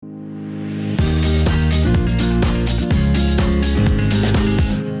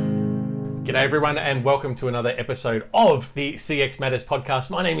G'day everyone and welcome to another episode of the CX Matters podcast.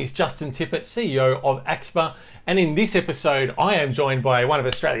 My name is Justin Tippett, CEO of AXPA, and in this episode I am joined by one of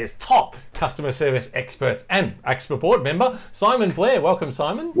Australia's top customer service experts and AXPA board member, Simon Blair. Welcome,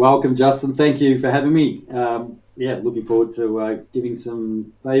 Simon. Welcome, Justin. Thank you for having me. Looking forward to giving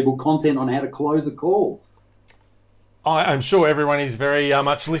some valuable content on how to close a call. I'm sure everyone is very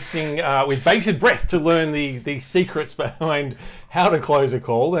much listening with bated breath to learn the secrets behind how to close a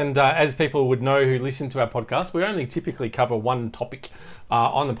call. And as people would know who listen to our podcast, we only typically cover one topic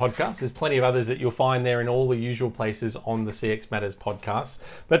on the podcast. There's plenty of others that you'll find there in all the usual places on the CX Matters podcast.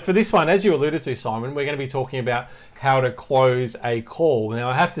 But for this one, as you alluded to, Simon, we're going to be talking about how to close a call. Now,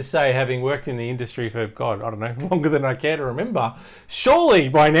 I have to say, having worked in the industry for, longer than I care to remember, surely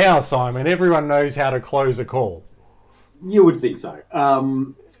by now, Simon, everyone knows how to close a call. You would think so. As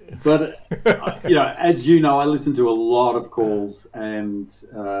you know, I listen to a lot of calls and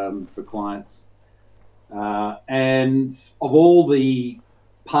for clients. And of all the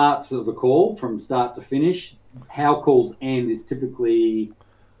parts of a call from start to finish, how calls end is typically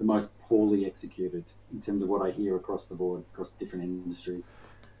the most poorly executed in terms of what I hear across the board, across different industries.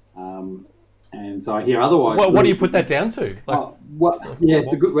 And so I hear otherwise. What do you put that down to?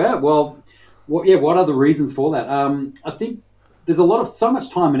 It's a good. What are the reasons for that? I think there's so much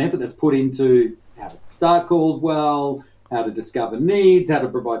time and effort that's put into how to start calls well, how to discover needs, how to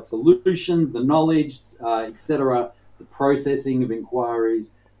provide solutions, the knowledge, etc., the processing of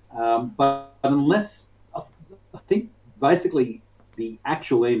inquiries. But unless, I think basically the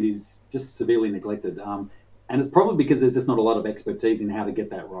actual end is just severely neglected. And it's probably because there's just not a lot of expertise in how to get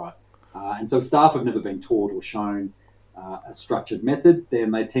that right. And so staff have never been taught or shown a structured method,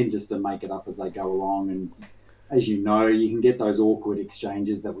 then they tend just to make it up as they go along. And as you know, you can get those awkward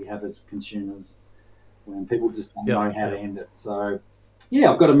exchanges that we have as consumers when people just don't know how to end it. So,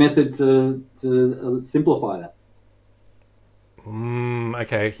 I've got a method to simplify that.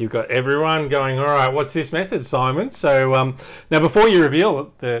 Okay, you've got everyone going, all right, what's this method, Simon? So now before you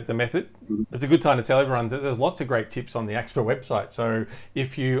reveal the method, it's a good time to tell everyone that there's lots of great tips on the AXPA website. So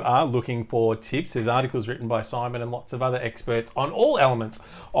if you are looking for tips, there's articles written by Simon and lots of other experts on all elements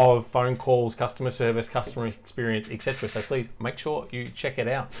of phone calls, customer service, customer experience, etc. So please make sure you check it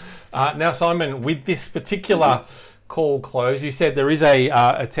out. Now, Simon, with this particular call close, you said there is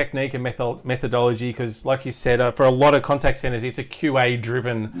a technique and methodology because, like you said, for a lot of contact centers, it's a QA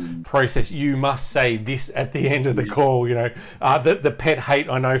driven process. You must say this at the end of the call. The pet hate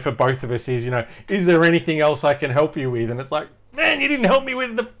I know for both of us is, is there anything else I can help you with? And it's like, man, you didn't help me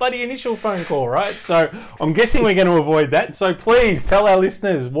with the bloody initial phone call, right? So I'm guessing we're going to avoid that. So please tell our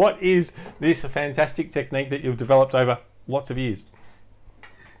listeners, what is this fantastic technique that you've developed over lots of years?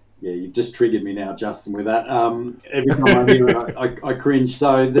 Yeah, you've just triggered me now, Justin, with that. Every time I hear it, I cringe.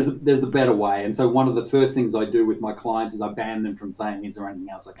 So there's a better way. And so one of the first things I do with my clients is I ban them from saying, is there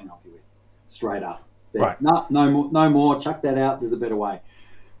anything else I can help you with? Straight up. Right. No more. Chuck that out. There's a better way.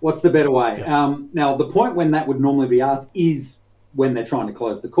 What's the better way? Yeah. Now, the point when that would normally be asked is when they're trying to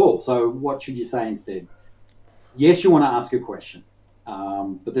close the call. So what should you say instead? Yes, you want to ask a question,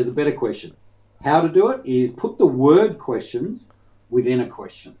 but there's a better question. How to do it is put the word questions within a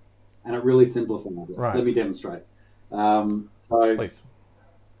question. And it really simplifies it. Right. Let me demonstrate. Please.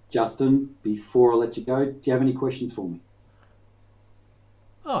 Justin, before I let you go, do you have any questions for me?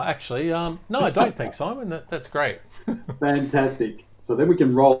 Oh, actually, no, I don't think, Simon. That's great. Fantastic. So then we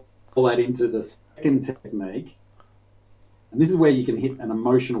can roll that into the second technique. And this is where you can hit an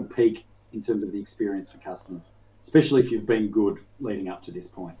emotional peak in terms of the experience for customers, especially if you've been good leading up to this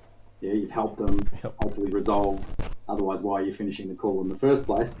point. Yeah, you've helped them hopefully resolve. Otherwise, why are you finishing the call in the first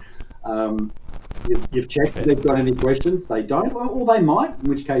place? You've checked if they've got any questions. They don't, or they might, in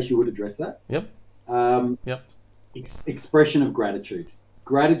which case you would address that. Expression of gratitude.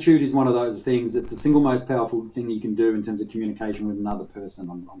 Gratitude is one of those things. It's the single most powerful thing you can do in terms of communication with another person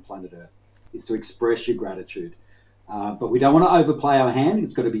on planet Earth, is to express your gratitude. But we don't want to overplay our hand.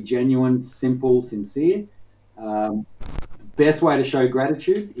 It's got to be genuine, simple, sincere. Best way to show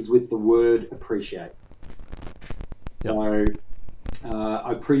gratitude is with the word appreciate. So,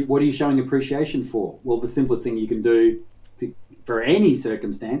 what are you showing appreciation for? Well, the simplest thing you can do for any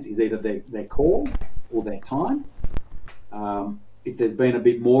circumstance is either their call or their time. If there's been a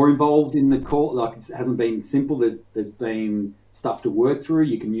bit more involved in the call, like it hasn't been simple, there's been stuff to work through.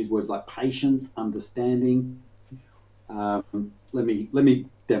 You can use words like patience, understanding. Let me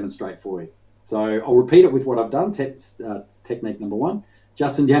demonstrate for you. So I'll repeat it with what I've done. Technique number one.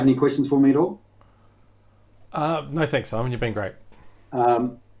 Justin, do you have any questions for me at all? No, thanks, Simon. You've been great.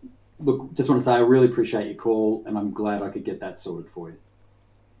 Look, just want to say I really appreciate your call, and I'm glad I could get that sorted for you.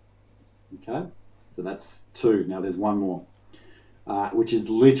 Okay, so that's 2. Now there's one more, which is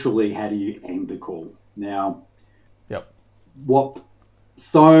literally how do you end a call. Now, what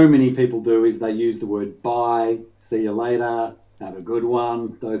so many people do is they use the word bye, see you later, have a good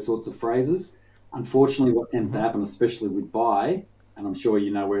one, those sorts of phrases. Unfortunately, what tends to happen, especially with bye, and I'm sure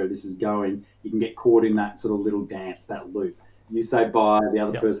you know where this is going, you can get caught in that sort of little dance, that loop. You say bye, the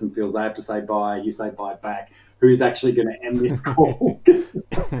other person feels they have to say bye, you say bye back. Who's actually going to end this call?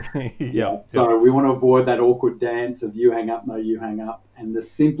 So we want to avoid that awkward dance of you hang up, no, you hang up. And the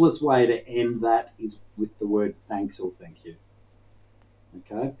simplest way to end that is with the word thanks or thank you.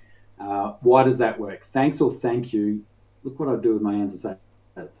 Okay. Why does that work? Thanks or thank you. Look what I do with my hands and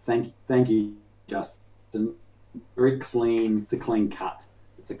say, thank you, Justin. Very clean. It's a clean cut.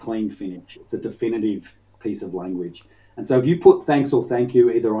 It's a clean finish. It's a definitive piece of language. And so if you put thanks or thank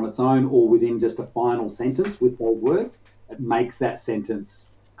you either on its own or within just a final sentence with those words, it makes that sentence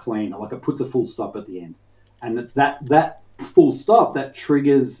clean. Like it puts a full stop at the end. And it's that full stop that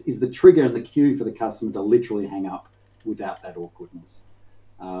is the trigger and the cue for the customer to literally hang up without that awkwardness.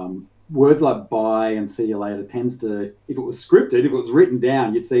 Words like bye and see you later tends to, if it was scripted, if it was written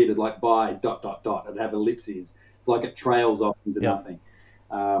down, you'd see it as like bye ... It'd have ellipses. It's like it trails off into nothing.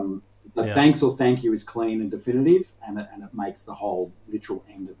 Thanks or thank you is clean and definitive, and it makes the whole literal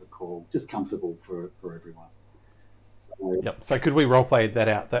end of the call just comfortable for everyone. So could we role play that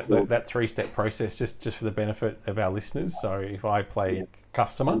out, that 3-step process, just for the benefit of our listeners? So if I play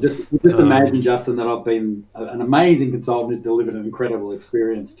customer, just imagine, Justin, that I've been an amazing consultant who's delivered an incredible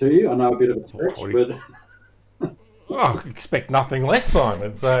experience to you. I know a bit of a stretch, but expect nothing less,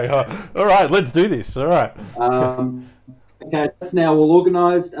 Simon. So all right, let's do this. All right. Okay, that's now all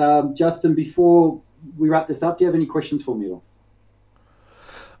organised. Justin, before we wrap this up, do you have any questions for me at all?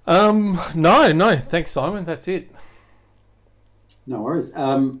 No. Thanks, Simon. That's it. No worries.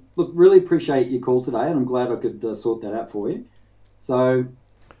 Look, really appreciate your call today, and I'm glad I could sort that out for you. So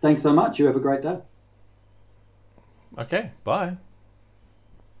thanks so much. You have a great day. Okay, bye.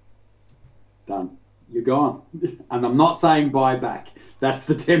 Done. You're gone. And I'm not saying bye back. That's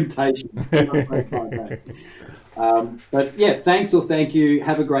the temptation. Bye back. But yeah, thanks or thank you.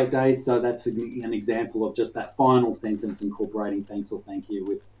 Have a great day. So that's an example of just that final sentence incorporating thanks or thank you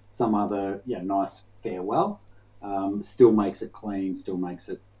with some other nice farewell. Still makes it clean, still makes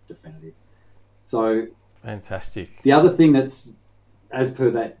it definitive. So fantastic. The other thing that's, as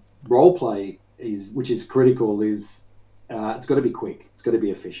per that role play, which is critical, is it's got to be quick. It's got to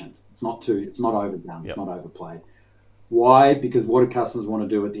be efficient. It's not overdone. It's not overplayed. Why? Because what do customers want to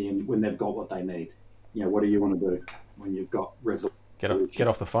do at the end when they've got what they need? What do you want to do when you've got resolution? Get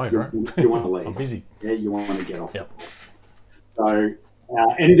off the phone, right? You want to leave. I'm busy. Yeah, you want to get off. So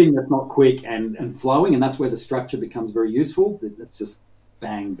anything that's not quick and flowing, and that's where the structure becomes very useful. That's just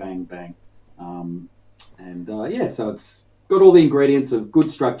bang, bang, bang. So it's got all the ingredients of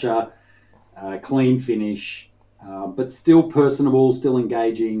good structure, clean finish, but still personable, still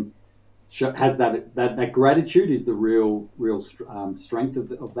engaging. Has that gratitude is the real strength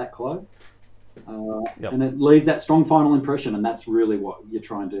of that close. And it leaves that strong final impression, and that's really what you're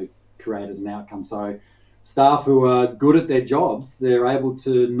trying to create as an outcome. So staff who are good at their jobs, they're able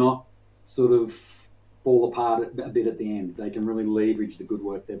to not sort of fall apart a bit at the end. They can really leverage the good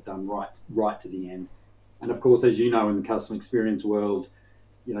work they've done right to the end. And of course, as you know, in the customer experience world,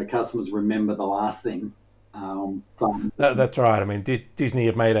 customers remember the last thing. That's right. I mean, Disney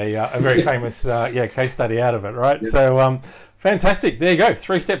have made a very famous case study out of it, right? Yep. So fantastic. There you go.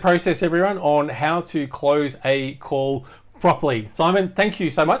 3-step process, everyone, on how to close a call properly. Simon, thank you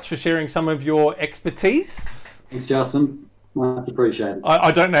so much for sharing some of your expertise. Thanks, Justin. Much appreciated.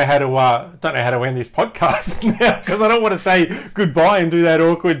 I don't know how to end this podcast now, because I don't want to say goodbye and do that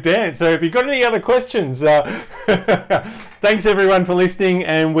awkward dance. So if you've got any other questions, thanks everyone for listening,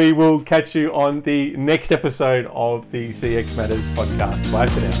 and we will catch you on the next episode of the CX Matters podcast. Bye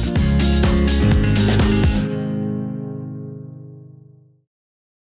for now.